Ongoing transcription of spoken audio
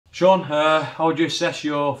Shaun, how would you assess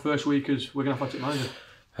your first week as Wigan Athletic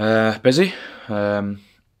manager? Busy,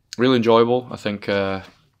 really enjoyable. I think because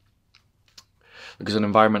an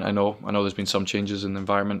environment I know there's been some changes in the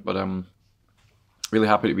environment, but I'm really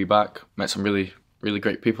happy to be back. Met some really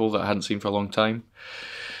great people that I hadn't seen for a long time,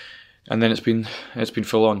 and then it's been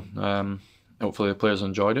full on. Hopefully the players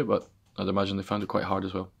enjoyed it, but I'd imagine they found it quite hard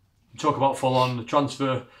as well. You talk about full on. The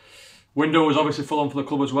transfer window was obviously full on for the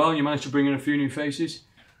club as well, and you managed to bring in a few new faces.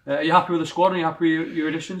 Are you happy with the squad? Are you happy with your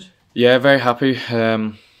additions? Yeah, very happy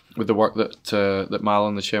with the work that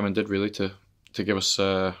Maloney, the chairman, did really to give us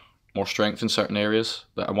more strength in certain areas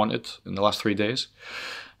that I wanted in the last 3 days.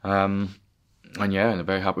 And yeah, I'm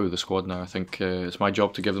very happy with the squad now. I think it's my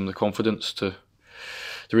job to give them the confidence to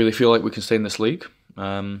really feel like we can stay in this league.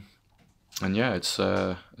 And yeah, it's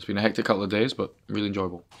been a hectic couple of days, but really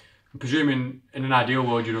enjoyable. I'm presuming in an ideal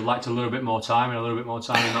world you'd have liked a little bit more time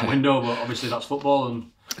in that window, but obviously that's football.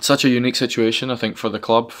 And it's such a unique situation, I think, for the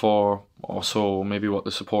club, for also maybe what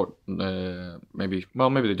the support, maybe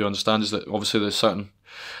they do understand, is that obviously there's certain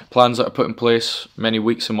plans that are put in place many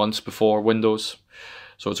weeks and months before windows.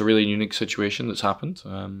 So it's a really unique situation that's happened.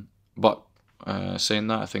 But saying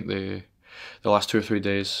that, I think the last 2 or 3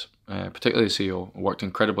 days, particularly the CEO, worked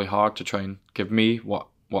incredibly hard to try and give me what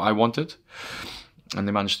I wanted, and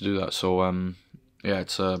they managed to do that. So yeah,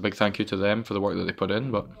 it's a big thank you to them for the work that they put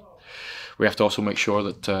in, but we have to also make sure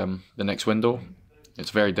that the next window,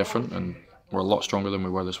 it's very different, and we're a lot stronger than we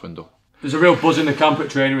were this window. There's a real buzz in the camp at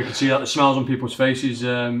training. We can see that, the smiles on people's faces.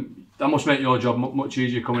 That must make your job much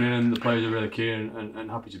easier coming in, and the players are really keen and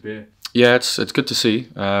happy to be here. Yeah, it's good to see.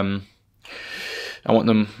 I want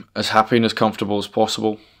them as happy and as comfortable as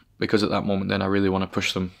possible, because at that moment then I really want to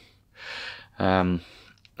push them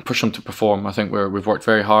to perform. I think we've worked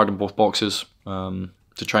very hard in both boxes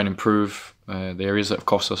to try and improve the areas that have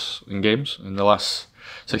cost us in games in the last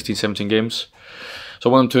 16, 17 games. So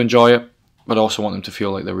I want them to enjoy it, but I also want them to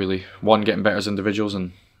feel like they're really, one, getting better as individuals,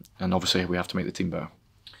 and obviously we have to make the team better.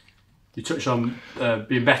 You touched on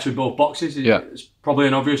being better in both boxes. Yeah. It's probably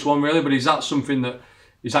an obvious one really, but is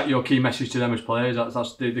that your key message to them as players?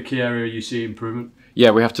 That's the key area you see improvement?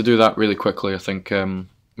 Yeah, we have to do that really quickly. I think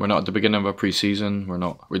we're not at the beginning of a pre-season.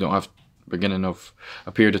 We don't have beginning of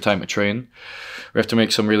a period of time to train. We have to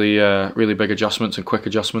make some really big adjustments and quick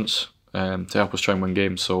adjustments to help us try and win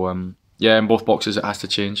games. So yeah, in both boxes it has to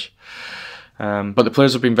change. But the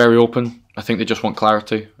players have been very open. I think they just want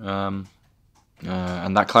clarity, and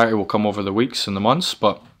that clarity will come over the weeks and the months,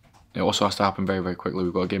 but it also has to happen very, very quickly.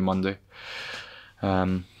 We've got a game Monday.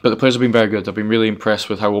 But the players have been very good. I've been really impressed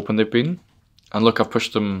with how open they've been. And look, I've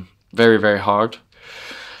pushed them very, very hard.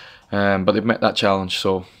 But they've met that challenge.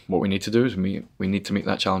 So what we need to do is we need to meet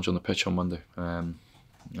that challenge on the pitch on Monday. And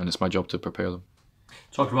it's my job to prepare them.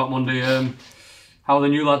 Talking about Monday, how are the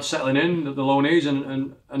new lads settling in, the loanees?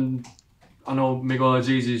 And I know Miguel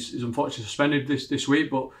Aziz is unfortunately suspended this week,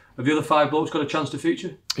 but have the other 5 blokes got a chance to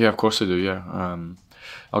feature? Yeah, of course they do, yeah.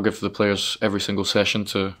 I'll give the players every single session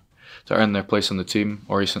to earn their place in the team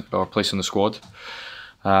or place in the squad.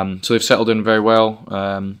 So they've settled in very well.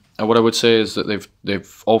 And what I would say is that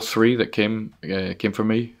they've all 3 that came for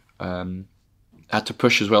me had to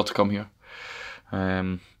push as well to come here.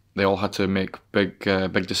 They all had to make big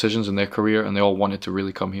decisions in their career, and they all wanted to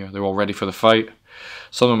really come here. They were all ready for the fight.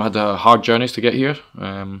 Some of them had hard journeys to get here.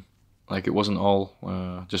 Like it wasn't all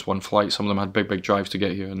just one flight. Some of them had big drives to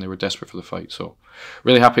get here, and they were desperate for the fight. So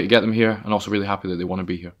really happy to get them here, and also really happy that they want to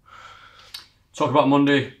be here. Talk about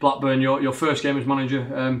Monday, Blackburn, your first game as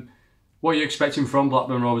manager. What are you expecting from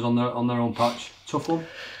Blackburn Rovers on their own patch? Tough one?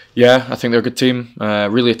 Yeah, I think they're a good team.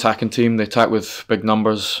 Really attacking team. They attack with big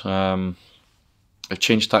numbers. They've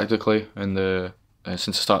changed tactically since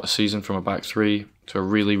the start of the season, from a back 3 to a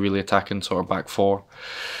really attacking sort of back 4.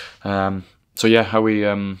 So yeah,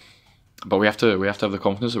 but we have to have the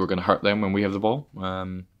confidence that we're going to hurt them when we have the ball. So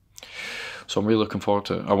I'm really looking forward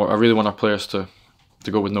to it. I really want our players to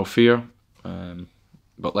go with no fear.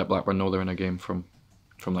 But let Blackburn know they're in a game from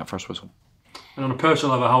that first whistle. And on a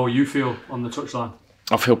personal level, how will you feel on the touchline?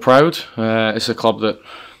 I feel proud. It's a club that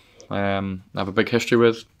I have a big history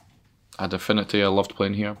with. I had affinity. I loved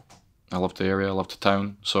playing here. I loved the area. I loved the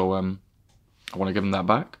town. So I want to give them that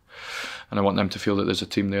back, and I want them to feel that there's a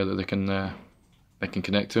team there that they can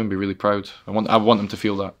connect to and be really proud. I want them to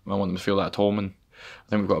feel that. I want them to feel that at home, and I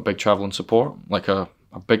think we've got a big travelling support, like a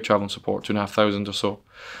big travelling support, 2,500 or so.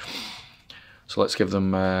 So let's give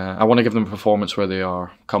them. I want to give them a performance where they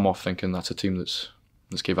come off thinking that's a team that's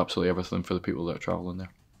gave absolutely everything for the people that are travelling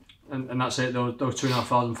there. And that's it. Those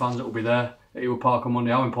 2,500 fans that will be there at Ewood Park on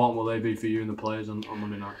Monday. How important will they be for you and the players on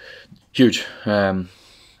Monday night? Huge.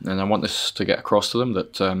 and I want this to get across to them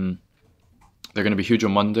that they're going to be huge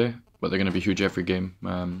on Monday, but they're going to be huge every game.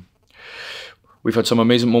 We've had some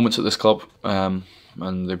amazing moments at this club, and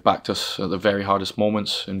they've backed us at the very hardest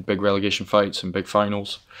moments in big relegation fights and big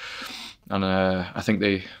finals. And I think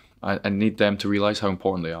I need them to realise how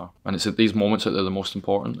important they are. And it's at these moments that they're the most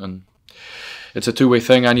important. And it's a two-way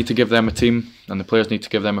thing. I need to give them a team, and the players need to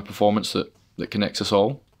give them a performance that connects us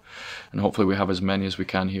all. And hopefully we have as many as we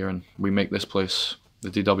can here, and we make this place, the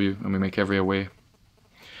DW, and we make every away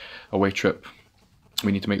trip.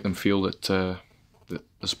 We need to make them feel that the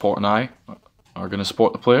support and I are going to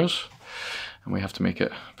support the players, and we have to make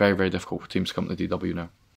it very, very difficult for teams to come to the DW now.